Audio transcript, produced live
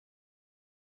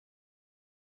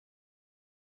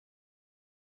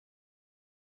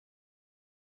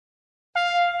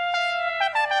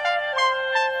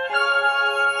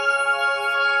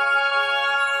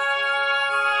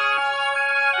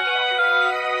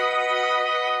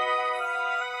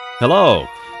Hello,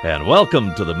 and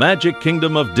welcome to the Magic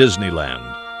Kingdom of Disneyland.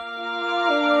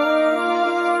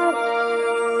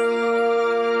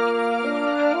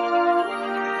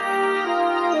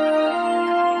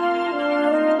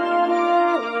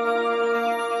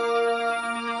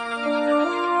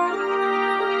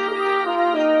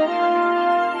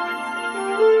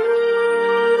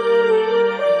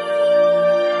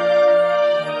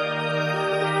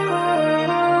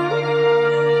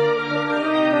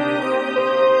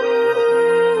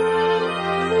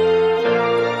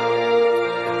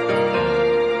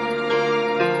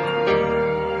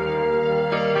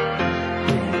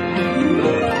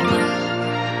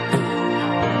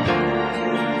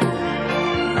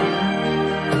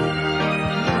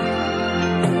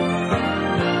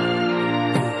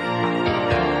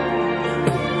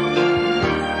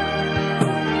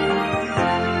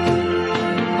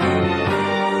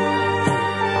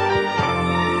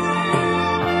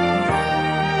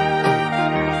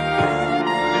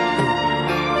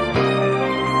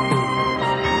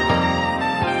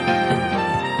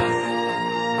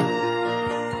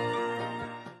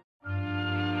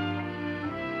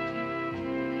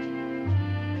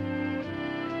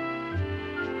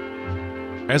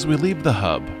 As we leave the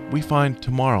hub, we find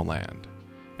Tomorrowland.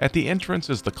 At the entrance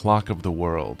is the Clock of the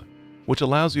World, which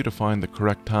allows you to find the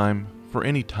correct time for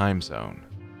any time zone.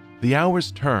 The hours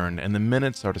turn and the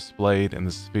minutes are displayed in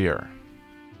the sphere.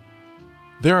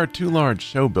 There are two large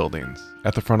show buildings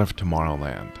at the front of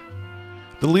Tomorrowland.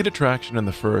 The lead attraction in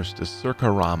the first is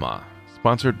Circarama,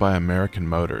 sponsored by American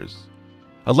Motors.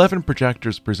 11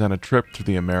 projectors present a trip through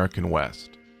the American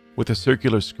West, with a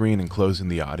circular screen enclosing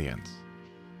the audience.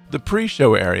 The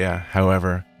pre-show area,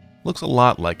 however, looks a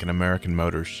lot like an American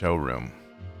Motors showroom.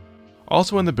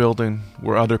 Also in the building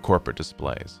were other corporate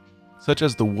displays, such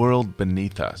as The World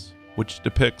Beneath Us, which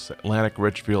depicts Atlantic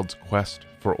Richfield's quest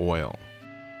for oil.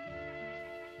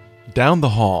 Down the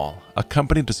hall, a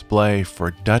company display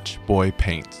for Dutch Boy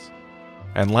paints.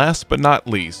 And last but not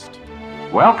least,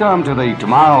 welcome to the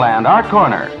Tomorrowland Art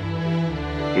Corner.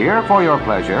 Here for your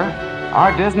pleasure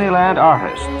are Disneyland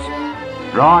artists,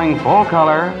 drawing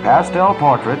full-color pastel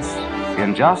portraits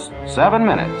in just 7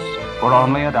 minutes for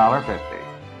only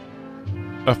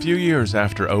 $1.50. A few years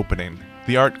after opening,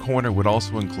 the Art Corner would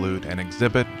also include an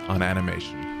exhibit on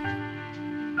animation.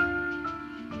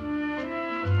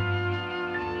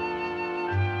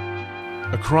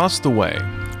 Across the way,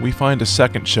 we find a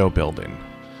second show building,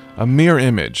 a mirror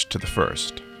image to the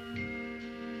first.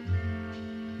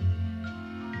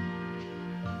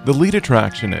 The lead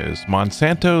attraction is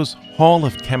Monsanto's Hall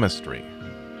of Chemistry,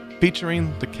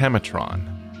 featuring the Chematron.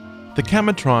 The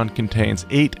Chematron contains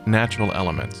 8 natural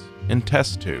elements in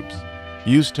test tubes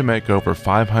used to make over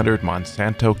 500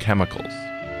 Monsanto chemicals.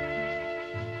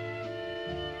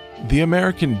 The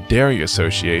American Dairy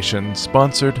Association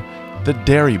sponsored the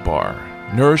Dairy Bar,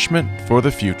 Nourishment for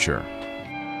the Future.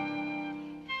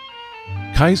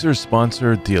 Kaiser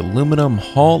sponsored the Aluminum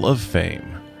Hall of Fame,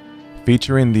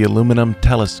 featuring the aluminum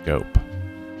telescope.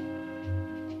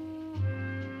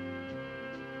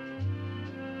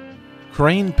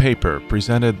 Crane Paper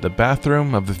presented the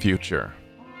Bathroom of the Future,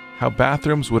 how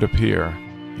bathrooms would appear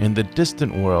in the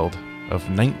distant world of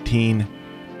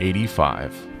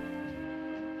 1985.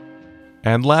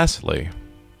 And lastly,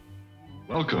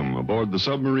 welcome aboard the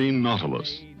submarine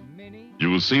Nautilus. You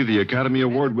will see the Academy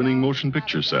Award-winning motion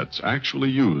picture sets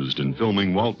actually used in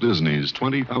filming Walt Disney's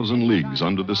 20,000 Leagues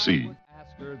Under the Sea.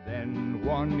 Then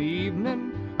one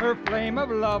evening, her flame of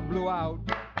love blew out.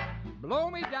 Blow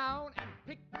me down and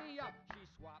pick me up. She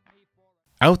swapped me for...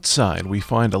 Outside, we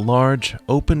find a large,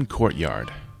 open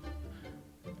courtyard.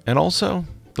 And also,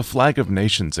 the Flag of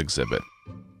Nations exhibit.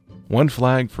 One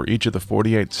flag for each of the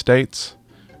 48 states,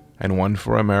 and one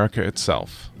for America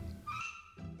itself.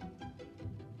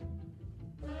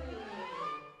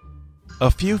 A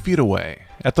few feet away,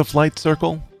 at the flight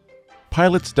circle,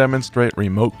 pilots demonstrate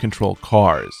remote control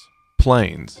cars,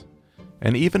 planes,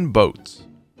 and even boats.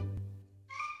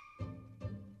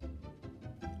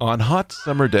 On hot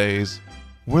summer days,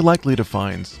 we're likely to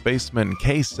find Spaceman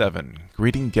K7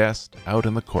 greeting guests out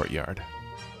in the courtyard.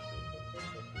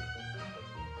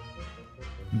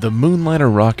 The Moonliner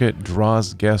rocket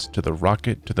draws guests to the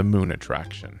Rocket to the Moon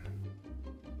attraction.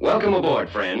 Welcome aboard,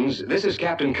 friends. This is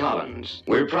Captain Collins.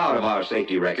 We're proud of our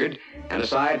safety record, and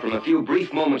aside from a few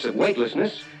brief moments of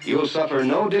weightlessness, you'll suffer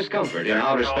no discomfort in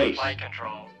outer space.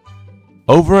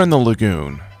 Over in the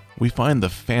lagoon, we find the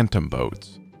Phantom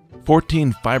boats,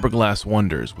 14 fiberglass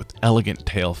wonders with elegant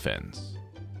tail fins.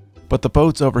 But the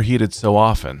boats overheated so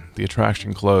often, the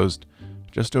attraction closed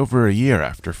just over a year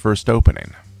after first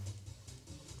opening.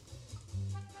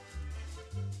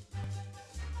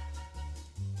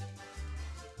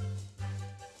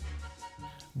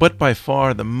 But by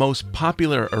far the most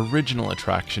popular original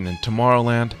attraction in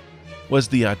Tomorrowland was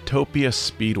the Autopia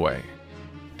Speedway.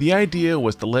 The idea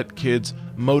was to let kids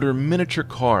motor miniature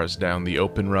cars down the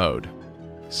open road.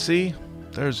 See,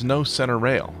 there's no center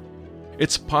rail.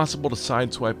 It's possible to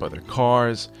sideswipe other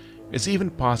cars. It's even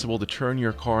possible to turn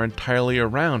your car entirely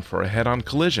around for a head-on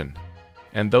collision.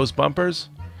 And those bumpers?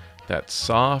 That's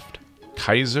soft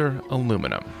Kaiser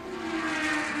aluminum.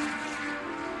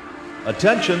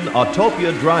 Attention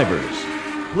Autopia drivers.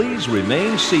 Please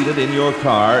remain seated in your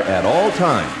car at all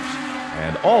times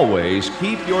and always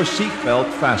keep your seatbelt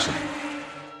fastened.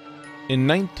 In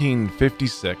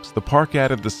 1956, the park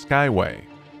added the Skyway,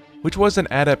 which was an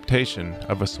adaptation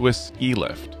of a Swiss ski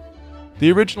lift.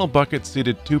 The original bucket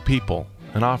seated 2 people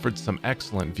and offered some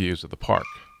excellent views of the park.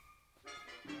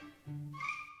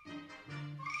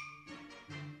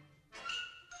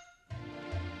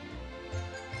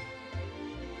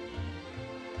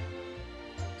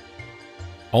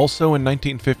 Also in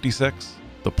 1956,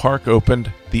 the park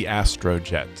opened the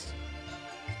Astrojets.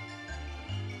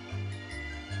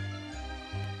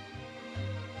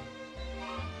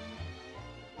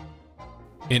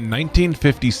 In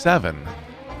 1957,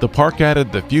 the park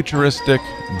added the futuristic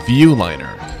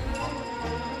Viewliner.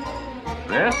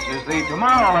 This is the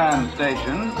Tomorrowland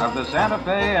station of the Santa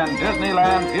Fe and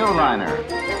Disneyland Viewliner,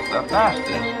 the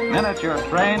fastest miniature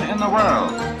train in the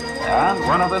world, and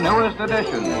one of the newest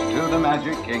additions to the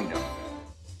Magic Kingdom.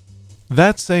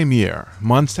 That same year,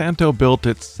 Monsanto built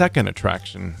its second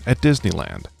attraction at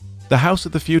Disneyland, the House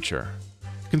of the Future.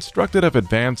 Constructed of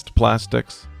advanced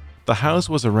plastics, the house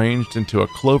was arranged into a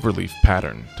cloverleaf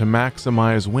pattern to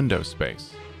maximize window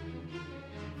space.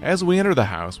 As we enter the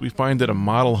house, we find it a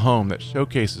model home that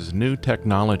showcases new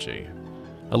technology,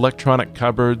 electronic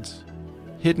cupboards,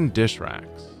 hidden dish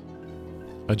racks,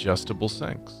 adjustable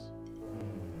sinks,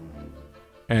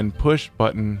 and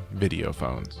push-button video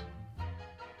phones.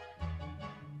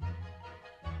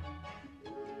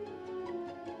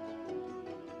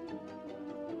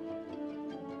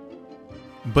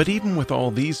 But even with all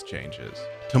these changes,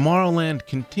 Tomorrowland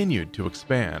continued to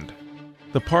expand.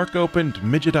 The park opened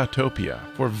Midgetopia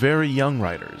for very young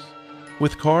riders,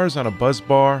 with cars on a buzz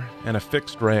bar and a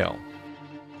fixed rail.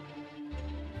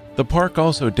 The park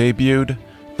also debuted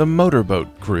the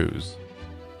motorboat cruise.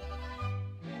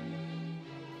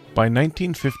 By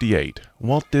 1958,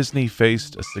 Walt Disney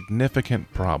faced a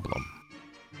significant problem.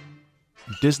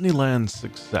 Disneyland's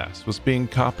success was being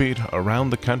copied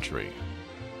around the country.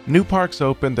 New parks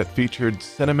opened that featured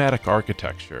cinematic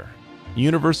architecture,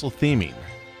 universal theming,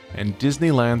 and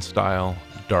Disneyland-style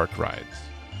dark rides.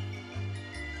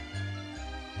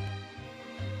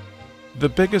 The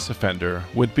biggest offender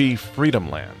would be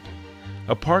Freedomland,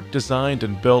 a park designed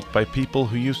and built by people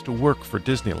who used to work for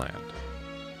Disneyland.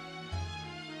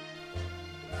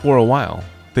 For a while,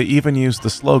 they even used the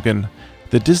slogan,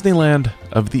 "The Disneyland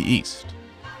of the East."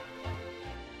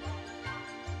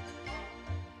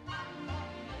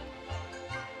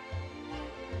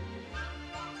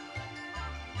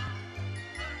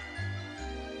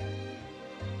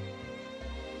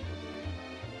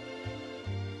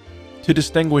 To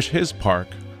distinguish his park,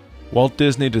 Walt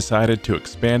Disney decided to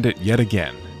expand it yet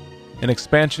again, an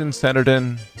expansion centered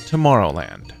in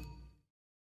Tomorrowland.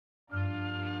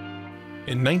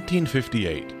 In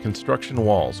 1958, construction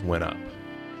walls went up.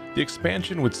 The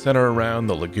expansion would center around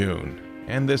the lagoon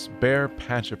and this bare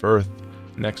patch of earth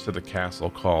next to the castle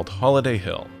called Holiday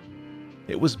Hill.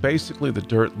 It was basically the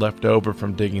dirt left over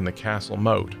from digging the castle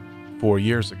moat 4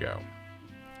 years ago.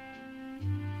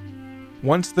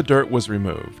 Once the dirt was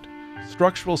removed,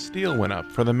 structural steel went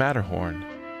up for the Matterhorn,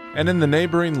 and in the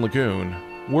neighboring lagoon,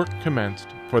 work commenced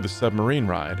for the submarine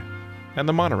ride and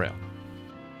the monorail.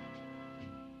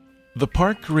 The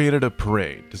park created a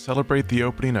parade to celebrate the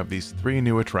opening of these 3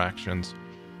 new attractions,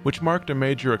 which marked a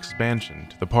major expansion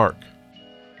to the park.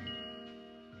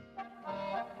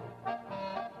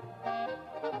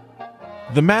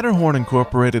 The Matterhorn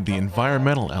incorporated the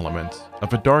environmental elements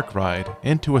of a dark ride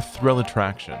into a thrill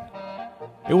attraction.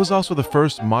 It was also the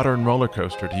first modern roller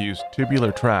coaster to use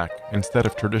tubular track instead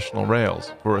of traditional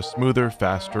rails for a smoother,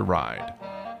 faster ride.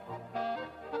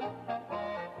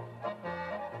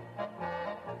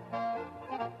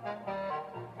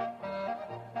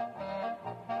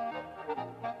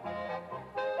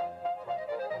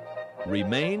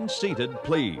 Remain seated,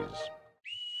 please.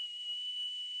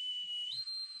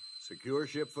 Secure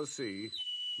ship for sea.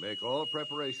 Make all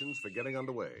preparations for getting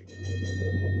underway.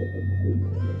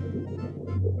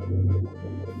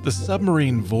 The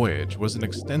submarine voyage was an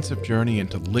extensive journey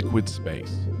into liquid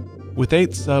space, with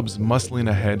 8 subs muscling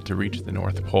ahead to reach the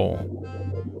North Pole.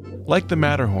 Like the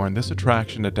Matterhorn, this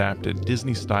attraction adapted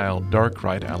Disney-style dark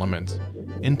ride elements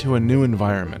into a new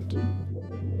environment.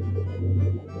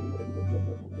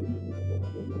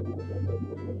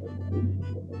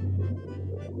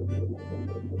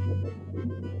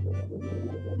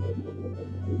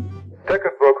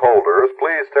 Ticket book holders,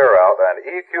 please tear out an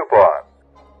e-coupon.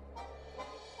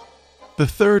 The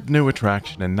third new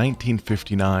attraction in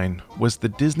 1959 was the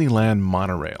Disneyland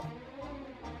monorail.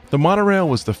 The monorail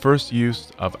was the first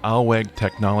use of Alweg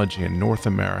technology in North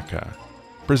America,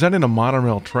 presenting a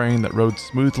monorail train that rode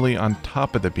smoothly on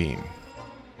top of the beam.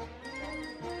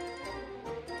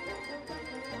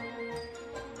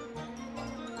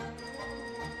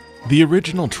 The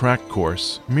original track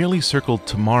course merely circled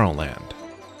Tomorrowland,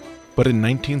 but in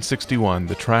 1961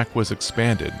 the track was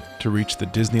expanded to reach the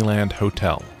Disneyland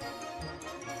Hotel.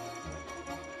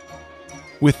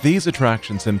 With these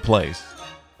attractions in place,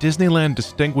 Disneyland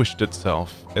distinguished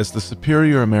itself as the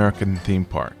superior American theme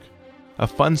park, a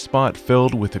fun spot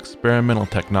filled with experimental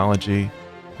technology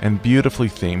and beautifully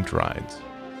themed rides.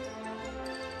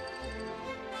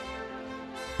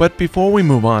 But before we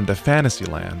move on to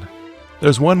Fantasyland,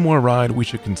 there's one more ride we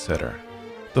should consider: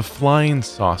 the Flying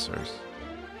Saucers.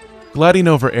 Gliding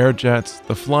over air jets,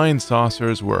 the Flying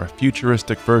Saucers were a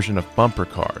futuristic version of bumper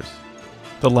cars,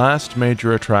 the last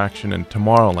major attraction in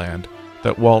Tomorrowland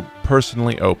that Walt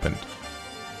personally opened.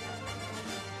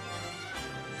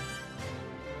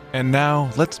 And now,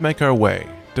 let's make our way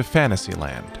to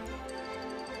Fantasyland.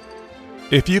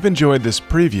 If you've enjoyed this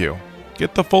preview,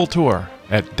 get the full tour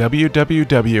at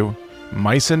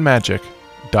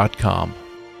www.miceandmagic.com.